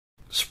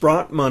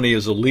Sprott Money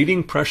is a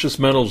leading precious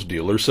metals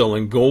dealer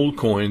selling gold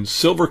coins,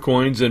 silver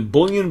coins, and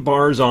bullion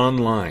bars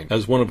online.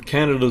 As one of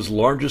Canada's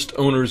largest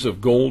owners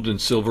of gold and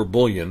silver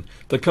bullion,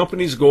 the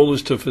company's goal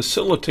is to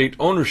facilitate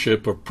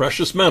ownership of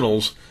precious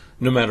metals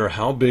no matter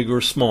how big or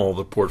small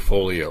the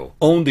portfolio.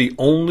 Own the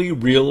only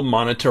real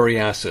monetary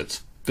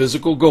assets,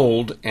 physical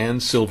gold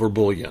and silver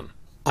bullion.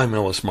 I'm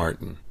Ellis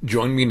Martin.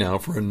 Join me now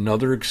for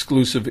another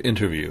exclusive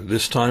interview,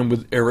 this time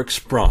with Eric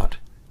Sprott,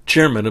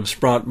 chairman of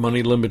Sprott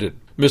Money Limited.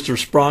 Mr.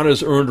 Sprott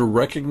has earned a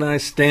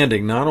recognized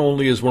standing not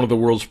only as one of the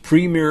world's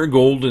premier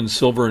gold and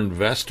silver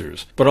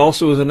investors, but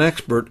also as an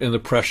expert in the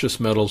precious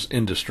metals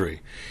industry.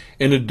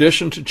 In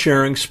addition to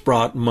chairing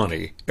Sprott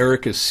Money,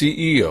 Eric is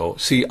CEO,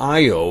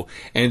 CIO,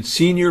 and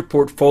Senior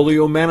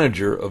Portfolio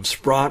Manager of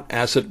Sprott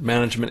Asset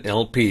Management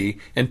LP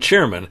and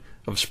Chairman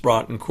of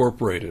Sprott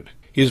Incorporated.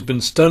 He has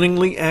been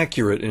stunningly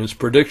accurate in his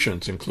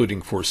predictions,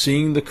 including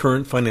foreseeing the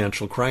current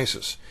financial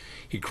crisis.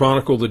 He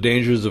chronicled the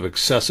dangers of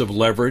excessive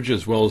leverage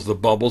as well as the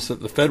bubbles that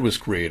the Fed was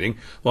creating,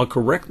 while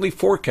correctly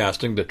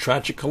forecasting the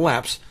tragic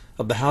collapse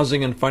of the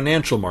housing and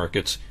financial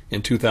markets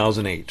in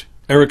 2008.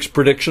 Eric's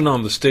prediction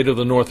on the state of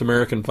the North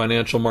American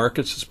financial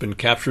markets has been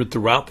captured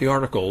throughout the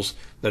articles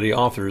that he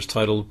authors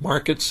titled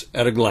Markets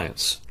at a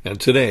Glance.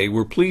 And today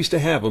we're pleased to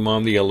have him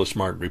on the Ellis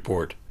Martin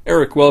Report.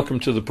 Eric, welcome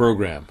to the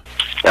program.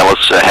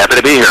 Ellis, happy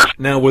to be here.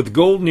 Now, with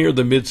gold near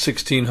the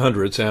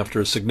mid-1600s after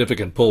a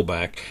significant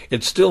pullback,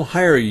 it's still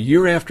higher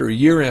year after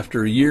year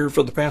after year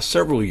for the past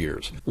several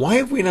years. Why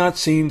have we not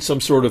seen some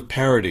sort of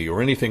parity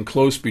or anything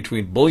close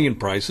between bullion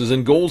prices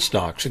and gold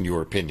stocks, in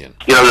your opinion?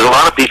 You know, there's a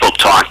lot of people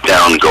talk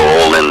down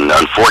gold, and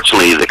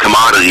unfortunately the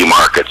commodity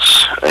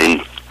markets, in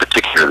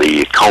particular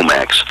the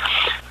COMEX,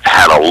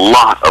 had a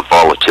lot of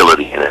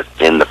volatility in it,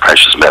 in the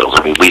precious metals.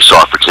 I mean, we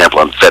saw, for example,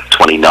 on Feb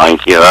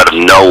 29th, out of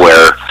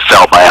nowhere,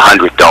 fell by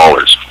 $100.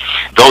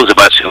 Those of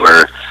us who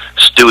are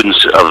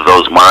students of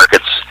those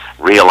markets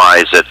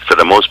realize that for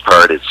the most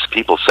part it's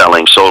people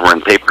selling silver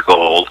and paper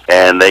gold,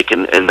 and they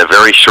can, in the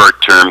very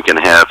short term, can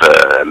have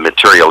a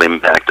material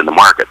impact in the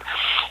market.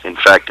 In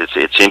fact,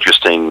 it's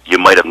interesting, you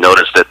might have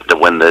noticed that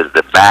when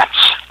the BATS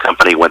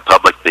company went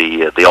public,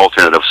 the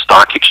alternative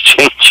stock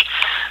exchange,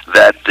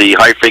 that the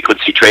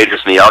high-frequency traders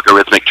and the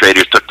algorithmic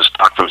traders took the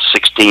stock from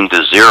 16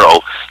 to 0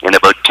 in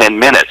about 10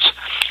 minutes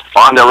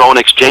on their own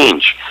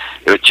exchange.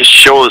 It just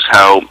shows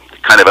how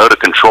kind of out of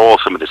control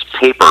some of this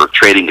paper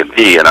trading can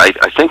be, and I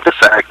think the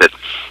fact that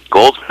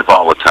gold's been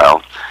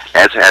volatile,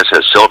 as has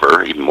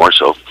silver, even more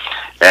so,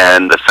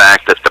 and the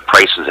fact that the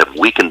prices have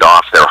weakened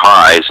off their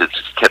highs,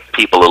 it's kept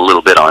people a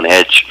little bit on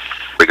edge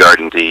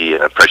regarding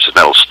the precious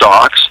metal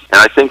stocks.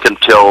 And I think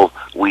until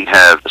we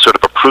have sort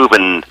of a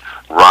proven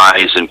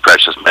rise in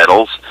precious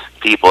metals,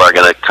 people are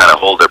going to kind of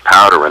hold their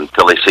powder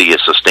until they see a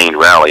sustained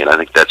rally, and I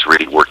think that's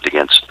really worked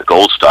against the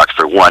gold stocks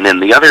for one.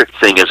 And the other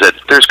thing is that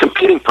there's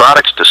competing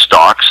products to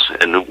stocks,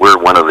 and we're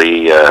one of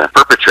the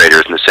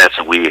perpetrators in the sense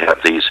that we have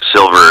these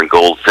silver and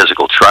gold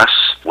physical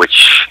trusts,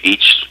 which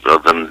each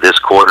of them this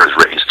quarter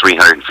has raised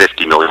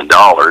 $350 million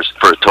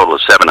for a total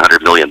of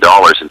 $700 million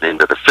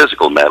into the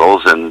physical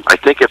metals. And I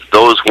think if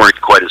those weren't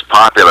quite as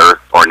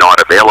popular or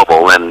not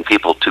available, then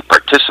people to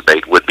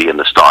participate would be in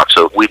the stock.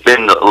 So we've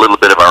been a little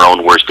bit of our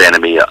own worst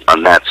enemy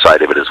on that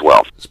side of it as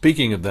well.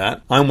 Speaking of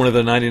that, I'm one of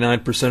the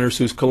 99%ers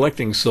who's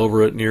collecting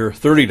silver at near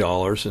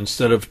 $30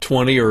 instead of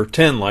 20 or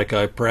 10 like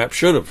I perhaps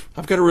should have.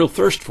 I've got a real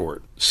thirst for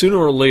it. Sooner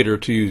or later,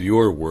 to use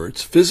your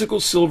words,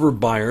 physical silver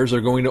buyers are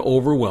going to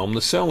overwhelm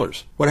the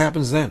sellers. What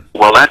happens then?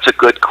 Well, that's a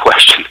good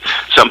question.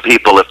 Some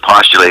people have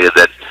postulated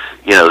that,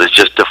 there's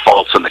just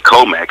defaults on the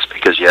COMEX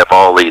because you have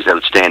all these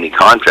outstanding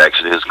contracts,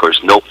 and there's, of course,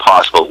 no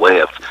possible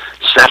way of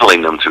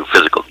settling them through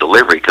physical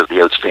delivery because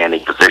the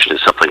outstanding position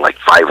is something like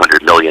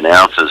 500 million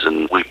ounces,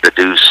 and we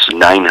produce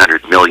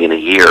 900 million a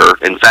year.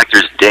 In fact,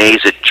 there's days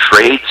it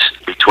trades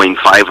between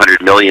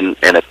 500 million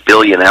and 1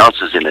 billion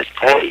ounces in a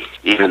day,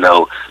 even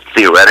though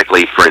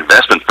theoretically, for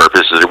investment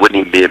purposes, there wouldn't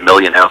even be 1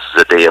 million ounces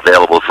a day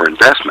available for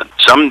investment.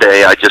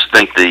 Someday, I just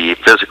think the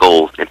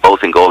physical,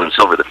 both in gold and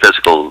silver, the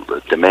physical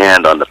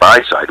demand on the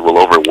buy side will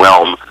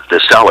overwhelm the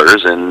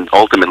sellers and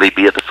ultimately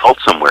be a default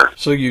somewhere.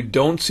 So you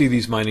don't see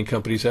these mining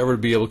companies ever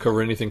be able to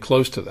cover anything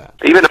close to that?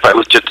 Even if I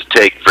was just to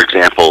take, for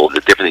example,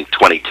 the difference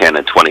between 2010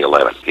 and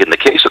 2011. In the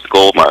case of the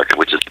gold market,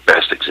 which is the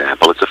best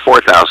example, it's a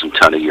 4,000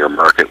 ton a year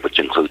market, which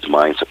includes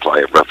mine supply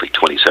of roughly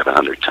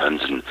 2,700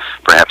 tons and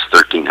perhaps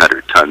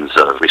 1,300 tons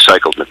of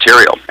recycled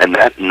material. And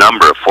that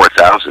number of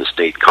 4,000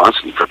 stayed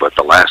constant for about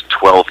the last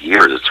 12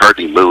 years. It's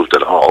hardly moved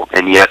at all.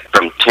 And yet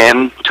from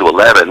 10 to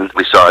 11,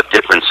 we saw a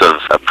difference of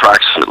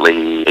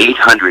approximately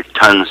 800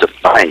 tons of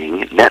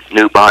buying, net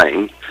new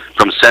buying,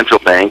 from central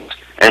banks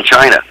and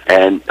China.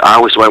 And I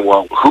always went,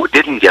 well, who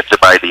didn't get to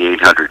buy the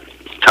 800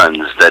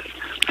 tons that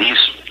these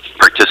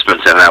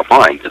participants are now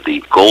buying? Did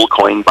the gold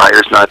coin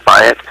buyers not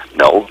buy it?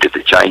 No. Did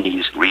the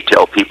Chinese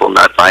retail people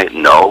not buy it?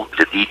 No.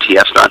 Did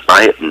ETFs not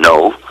buy it?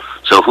 No.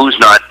 So who's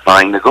not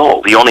buying the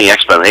gold? The only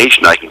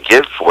explanation I can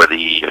give for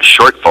the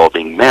shortfall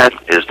being met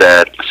is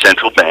that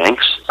central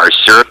banks are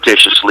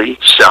surreptitiously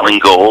selling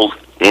gold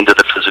into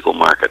the physical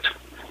market,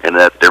 and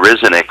that there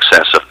is an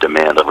excess of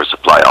demand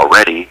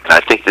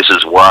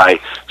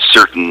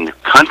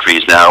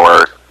countries now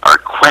are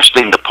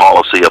questioning the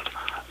policy of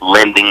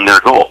lending their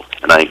gold.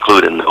 And I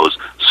include in those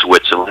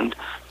Switzerland,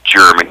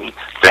 Germany,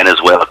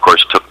 Venezuela, of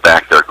course, took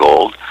back their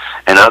gold,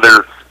 and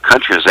other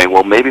countries saying,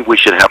 well, maybe we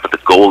should have the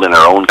gold in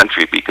our own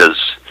country because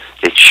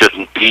it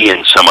shouldn't be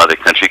in some other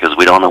country because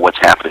we don't know what's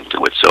happening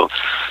to it. So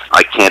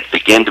I can't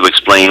begin to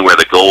explain where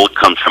the gold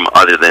comes from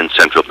other than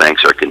central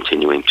banks are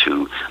continuing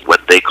to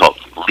what they call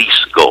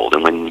lease gold.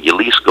 And when you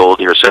lease gold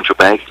near a central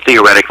bank,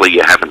 theoretically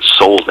you haven't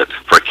sold it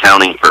for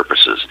accounting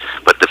purposes,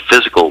 but the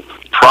physical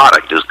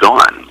product is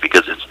gone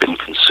because it's been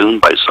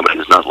consumed by somebody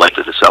who's not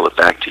likely to sell it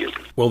back to you.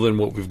 Well, then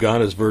what we've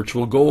got is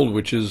virtual gold,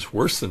 which is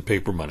worse than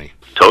paper money.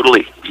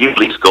 Totally. You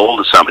lease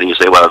gold to somebody and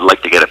you say, well, I'd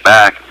like to get it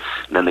back.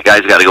 And then the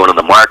guy's got to go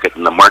into the market,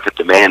 and the market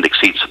demand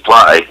exceeds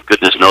supply.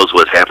 Goodness knows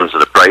what happens to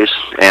the price,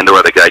 and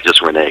or the guy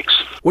just reneges.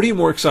 What are you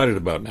more excited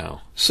about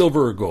now,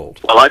 silver or gold?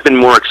 Well, I've been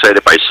more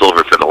excited by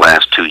silver for the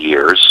last 2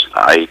 years.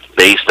 I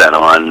base that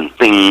on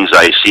things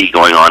I see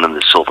going on in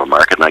the silver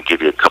market, and I'll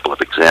give you a couple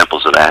of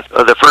examples of that.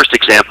 The first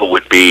example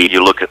would be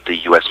you look at the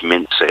U.S.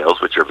 Mint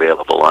sales, which are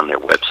available on their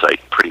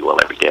website pretty well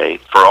every day.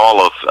 For all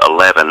of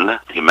 11,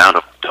 the amount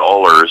of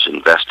dollars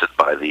invested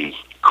by the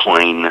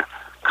coin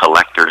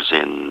collectors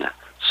in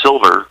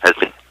silver has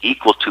been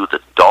equal to the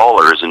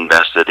dollars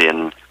invested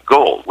in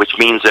gold, which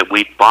means that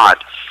we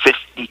bought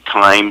 50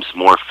 times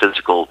more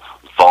physical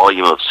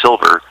volume of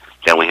silver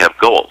than we have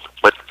gold.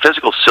 But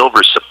physical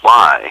silver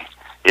supply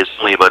is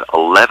only about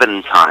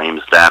 11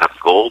 times that of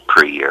gold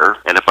per year,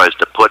 and if I was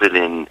to put it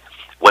in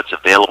what's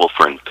available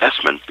for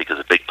investment, because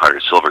a big part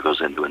of silver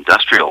goes into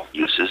industrial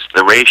uses,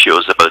 the ratio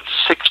is about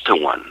 6 to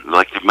 1.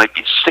 Like there might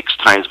be 6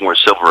 times more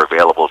silver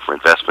available for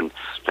investment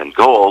than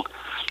gold,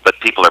 but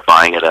people are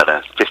buying it at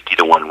a 50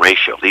 to 1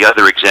 ratio. The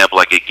other example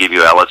I could give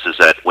you, Alice, is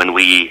that when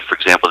we, for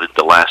example, did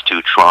the last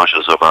 2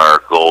 tranches of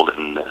our gold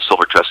and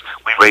silver trusts,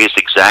 we raised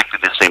exactly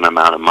the same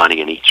amount of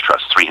money in each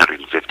trust,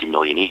 $350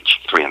 million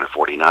each,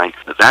 349.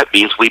 That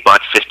means we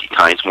bought 50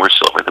 times more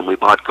silver than we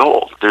bought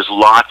gold. There's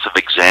lots of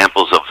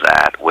examples of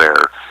that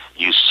where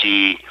you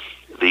see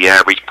the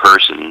average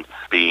person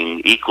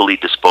being equally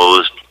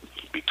disposed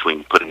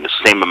between putting the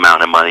same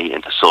amount of money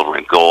into silver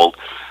and gold,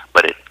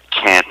 but it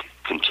can't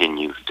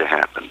continue to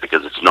happen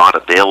because it's not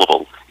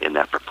available in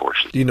that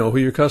proportion. Do you know who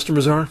your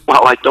customers are?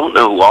 Well, I don't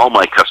know who all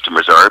my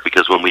customers are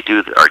because when we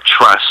do our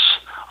trusts,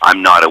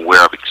 I'm not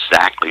aware of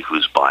exactly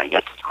who's buying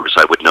it. Of course,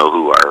 I would know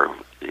who our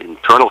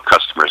internal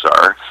customers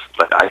are,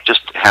 but I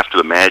just have to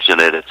imagine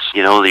that it's,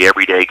 the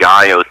everyday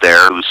guy out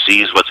there who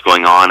sees what's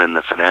going on in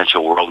the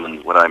financial world,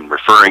 and what I'm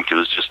referring to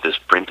is just this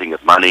printing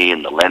of money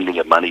and the lending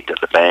of money to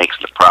the banks,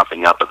 the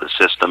propping up of the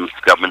system,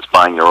 governments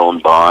buying their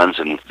own bonds,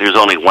 and there's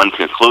only one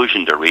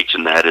conclusion to reach,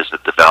 and that is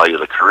that the value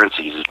of the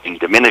currencies is being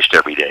diminished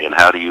every day, and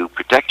how do you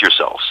protect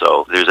yourself?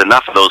 So there's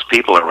enough of those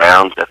people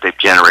around that they've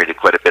generated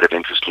quite a bit of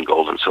interest in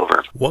gold and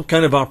silver. What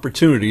kind of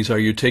opportunities are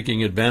you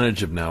taking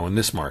advantage of now in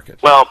this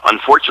market? Well,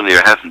 unfortunately,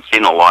 there hasn't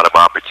been a lot of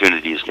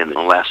opportunities in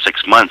the last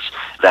 6 months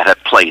that have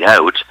played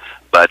out,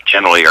 but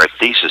generally our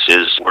thesis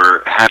is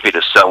we're happy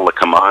to sell the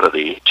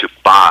commodity to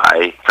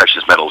buy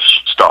precious metals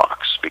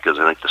stocks, because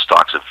I think the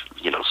stocks have,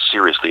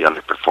 seriously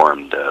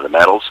underperformed the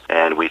metals,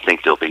 and we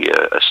think there'll be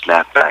a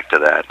snapback to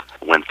that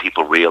when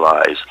people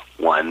realize,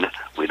 one,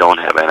 we don't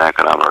have an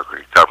economic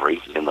recovery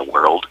in the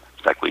world.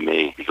 In fact, we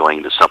may be going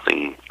into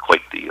something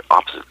quite the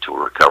opposite to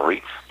a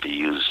recovery, to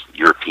use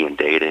European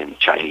data and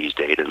Chinese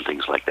data and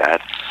things like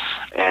that.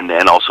 And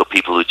then also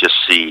people who just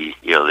see,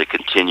 the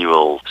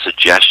continual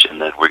suggestion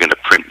that we're going to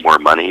print more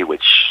money,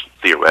 which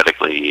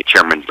theoretically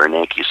Chairman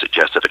Bernanke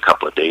suggested a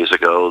couple of days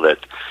ago that,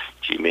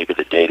 maybe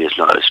the data is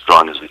not as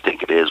strong as we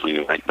think it is.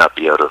 We might not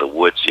be out of the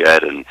woods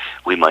yet, and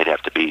we might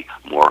have to be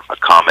more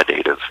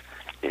accommodative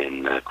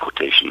in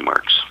quotation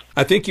marks.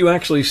 I think you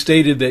actually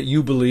stated that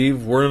you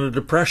believe we're in a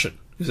depression.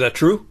 Is that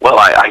true? Well,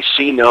 I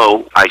see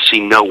no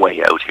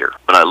way out here.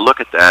 When I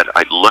look at that,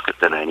 I look at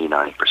the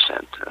 99%,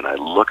 and I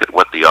look at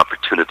what the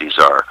opportunities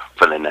are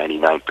for the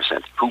 99%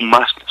 who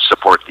must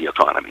support the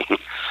economy.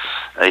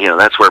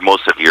 That's where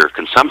most of your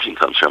consumption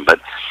comes from.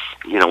 But,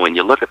 when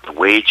you look at the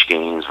wage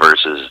gains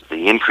versus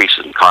the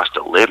increases in cost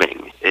of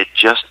living, it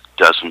just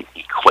doesn't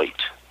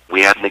equate.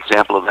 We had an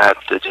example of that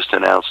just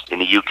announced in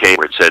the UK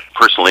where it said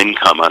personal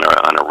income on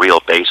a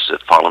real basis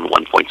had fallen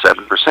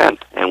 1.7%.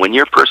 And when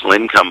your personal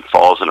income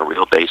falls on a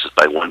real basis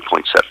by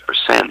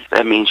 1.7%,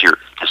 that means your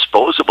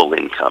disposable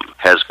income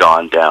has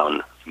gone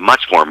down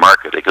much more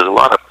markedly, because a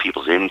lot of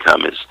people's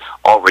income is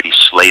already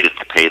slated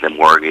to pay the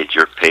mortgage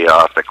or pay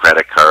off the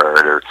credit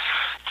card or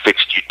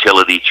fixed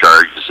utility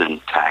charges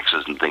and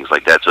taxes and things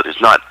like that. So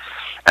there's not,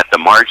 at the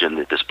margin,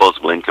 the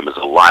disposable income is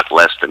a lot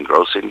less than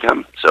gross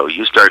income. So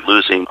you start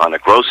losing on a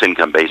gross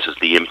income basis,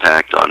 the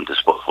impact on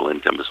disposable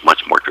income is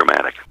much more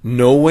dramatic.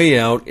 No way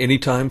out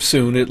anytime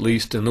soon, at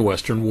least in the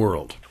Western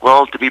world.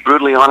 Well, to be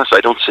brutally honest,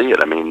 I don't see it.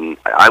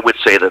 I would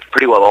say that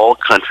pretty well all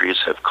countries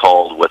have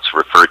called what's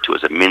referred to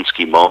as a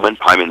Minsky moment.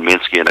 Hyman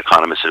Minsky, an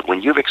economist, said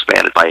when you've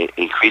expanded by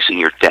increasing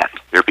your debt,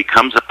 there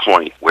becomes a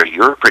point where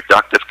your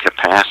productive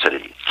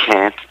capacity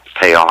can't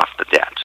pay off the debt.